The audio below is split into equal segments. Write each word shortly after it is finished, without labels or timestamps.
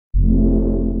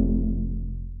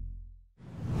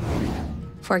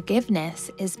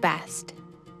Forgiveness is best.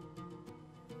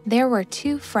 There were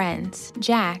two friends,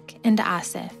 Jack and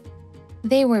Asif.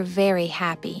 They were very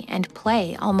happy and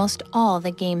play almost all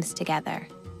the games together.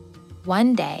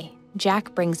 One day,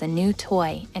 Jack brings a new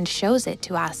toy and shows it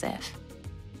to Asif.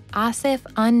 Asif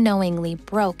unknowingly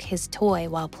broke his toy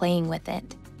while playing with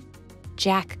it.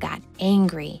 Jack got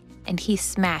angry and he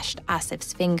smashed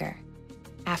Asif's finger.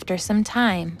 After some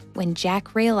time, when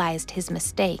Jack realized his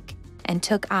mistake and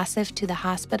took Asif to the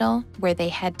hospital where they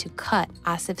had to cut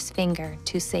Asif's finger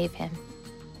to save him.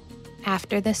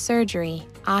 After the surgery,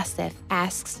 Asif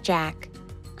asks Jack,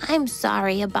 "I'm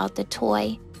sorry about the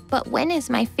toy, but when is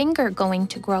my finger going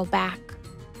to grow back?"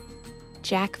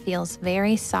 Jack feels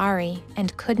very sorry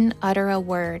and couldn't utter a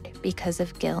word because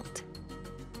of guilt.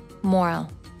 Moral: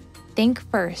 think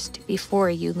first before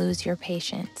you lose your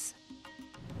patience.